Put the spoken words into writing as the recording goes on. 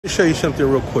Let me show you something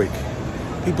real quick.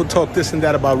 People talk this and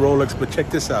that about Rolex, but check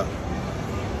this out.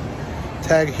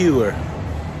 Tag Heuer.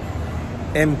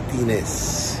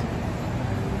 Emptiness.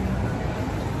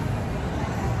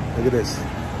 Look at this.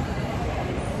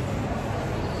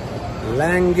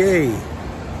 Lange.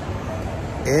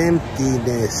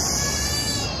 Emptiness.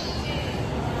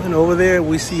 And over there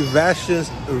we see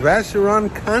Vacheron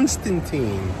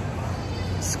Constantin.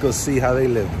 Let's go see how they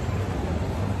live.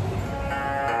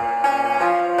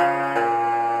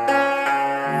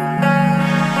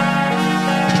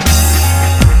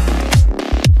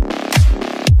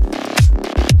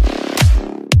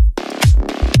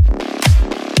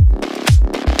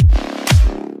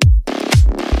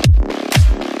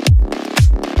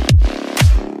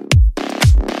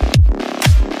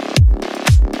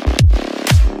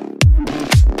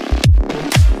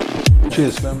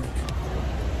 Cheers, fam.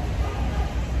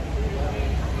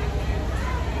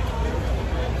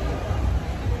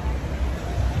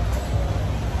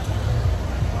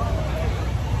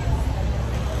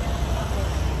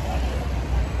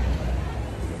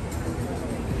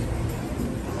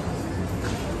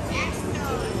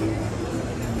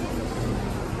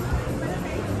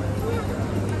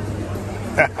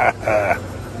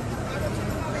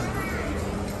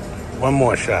 One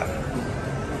more shot.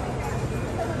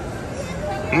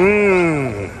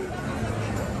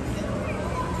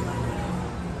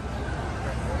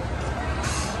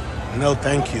 No,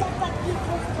 thank you.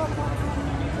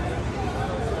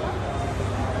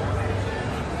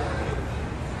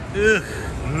 Ugh,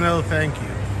 no, thank you.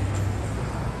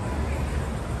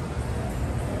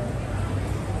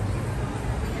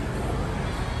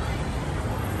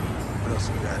 What else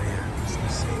we got here?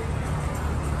 Let's see.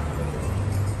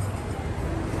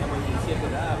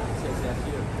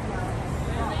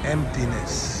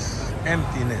 Emptiness.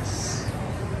 Emptiness.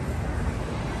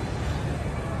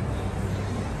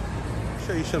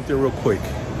 Show you something real quick.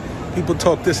 People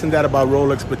talk this and that about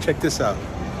Rolex, but check this out.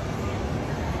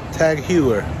 Tag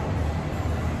Heuer.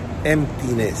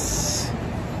 Emptiness.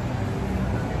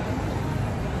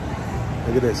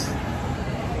 Look at this.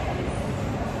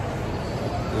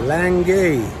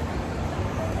 Lange.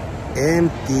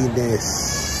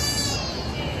 Emptiness.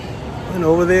 And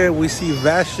over there we see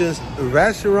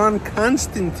Vacheron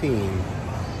Constantin.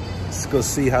 Let's go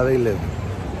see how they live.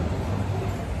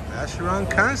 Vacheron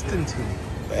Constantin.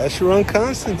 Vacheron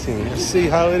Constantin. Let's see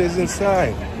how it is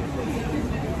inside.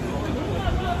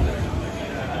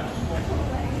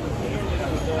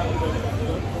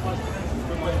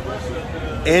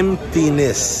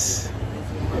 Emptiness.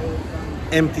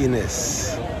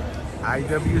 Emptiness.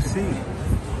 IWC.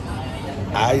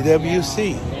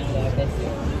 IWC.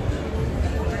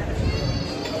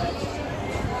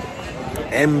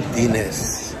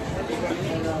 Emptiness.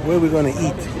 Where are we going to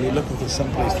eat? We're looking for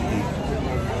some place to eat.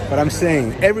 But I'm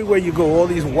saying, everywhere you go, all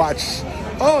these watch,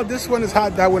 oh, this one is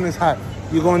hot, that one is hot.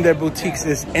 You go in their boutiques,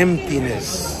 there's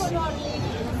emptiness.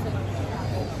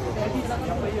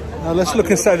 Now let's look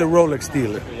inside the Rolex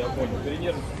dealer.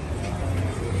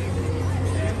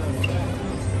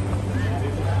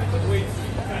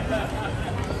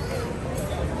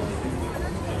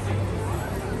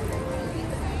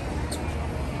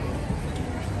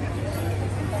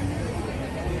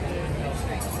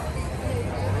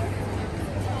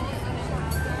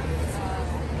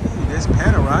 There's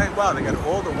Panerai. Wow, they got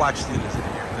all the watch dealers in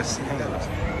here. Let's see. Hang on.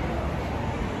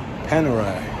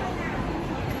 Panerai.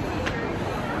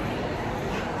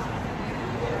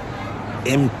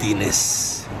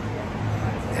 Emptiness.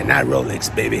 And not Rolex,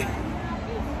 baby.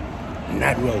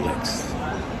 Not Rolex.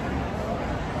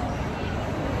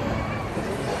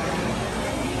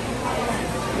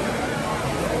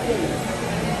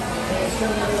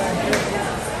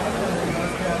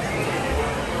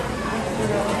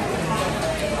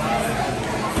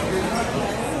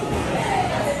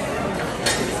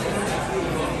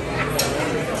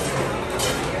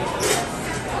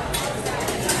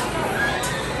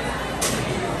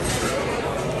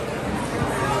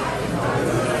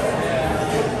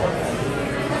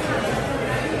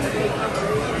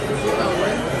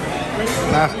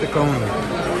 Plastic only.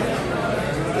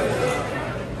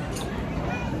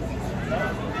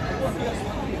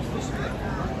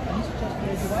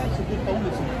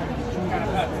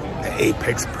 The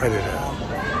apex predator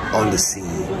on the scene.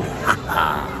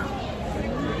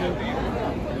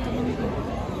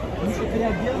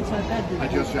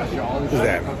 Who's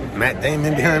that? Matt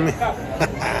Damon behind me?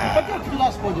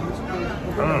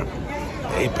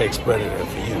 The apex predator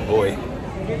for you, boy.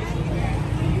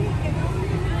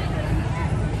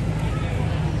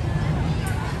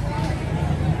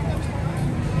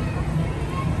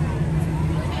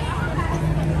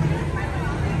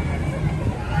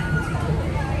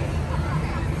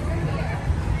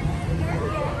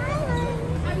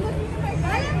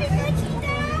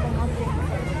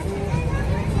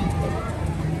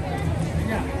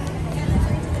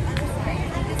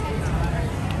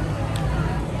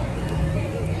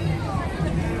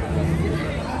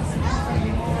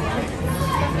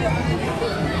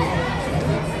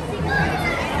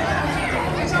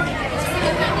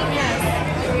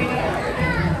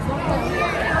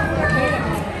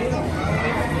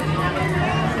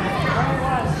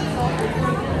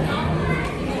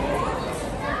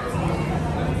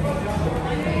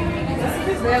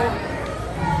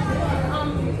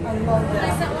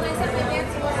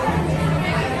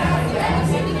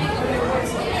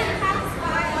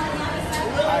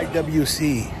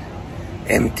 PWC,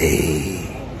 empty.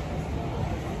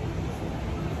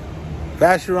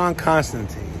 Vacheron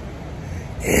Constantin,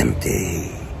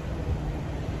 empty.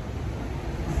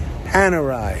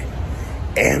 Panerai,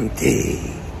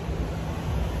 empty.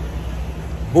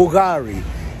 Bulgari,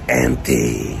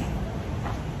 empty.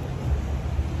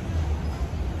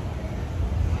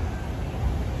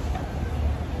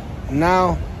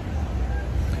 Now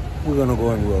we're gonna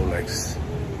go in Rolex.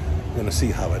 We're gonna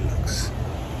see how it looks.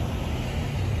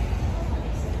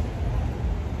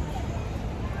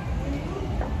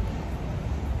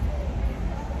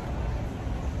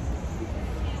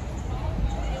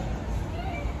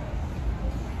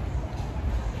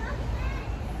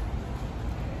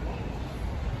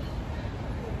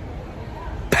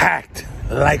 Packed,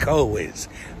 like always,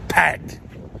 packed.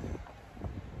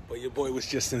 But your boy was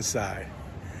just inside.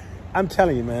 I'm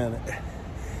telling you, man,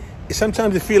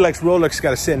 sometimes it feels like Rolex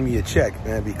got to send me a check,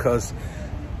 man, because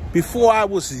before I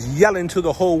was yelling to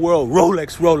the whole world,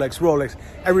 Rolex, Rolex, Rolex,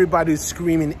 everybody's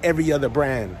screaming every other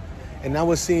brand. And now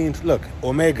we're seeing, look,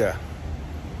 Omega.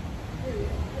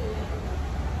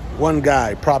 One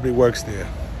guy probably works there.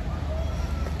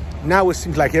 Now it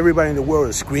seems like everybody in the world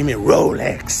is screaming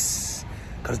Rolex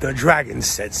because the dragon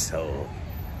said so.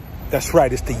 That's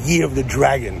right, it's the year of the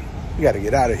dragon. We got to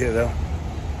get out of here, though.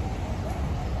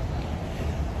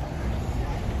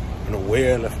 I don't know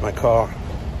where I left my car.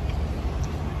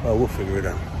 Oh, we'll figure it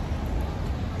out.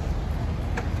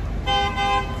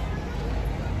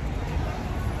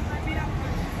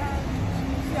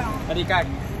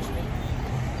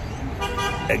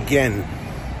 Again,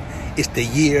 it's the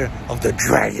year of the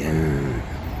dragon.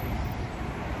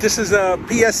 This is a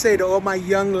PSA to all my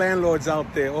young landlords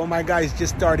out there, all my guys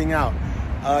just starting out.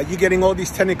 You're getting all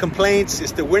these tenant complaints.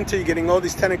 It's the winter, you're getting all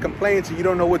these tenant complaints and you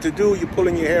don't know what to do. You're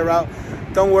pulling your hair out.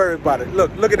 Don't worry about it.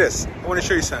 Look at this. I want to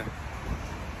show you something.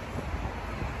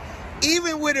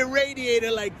 Even with a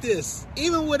radiator like this,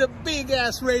 even with a big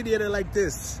ass radiator like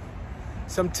this,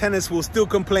 some tenants will still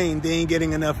complain they ain't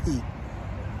getting enough heat.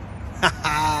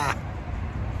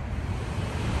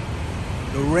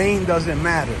 The rain doesn't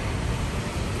matter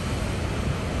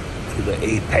to the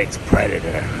apex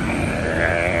predator.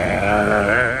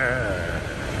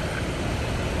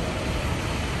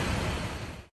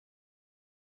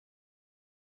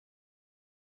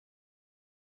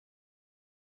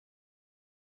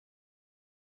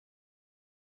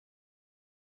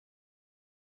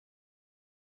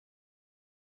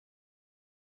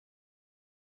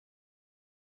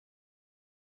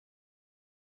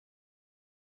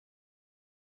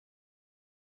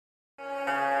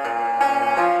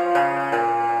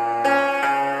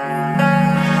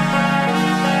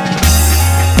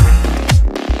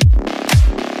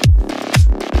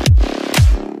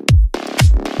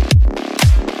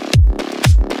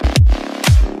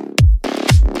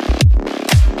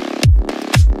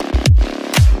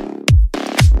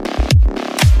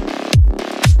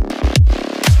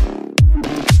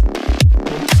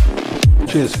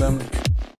 Cheers, family.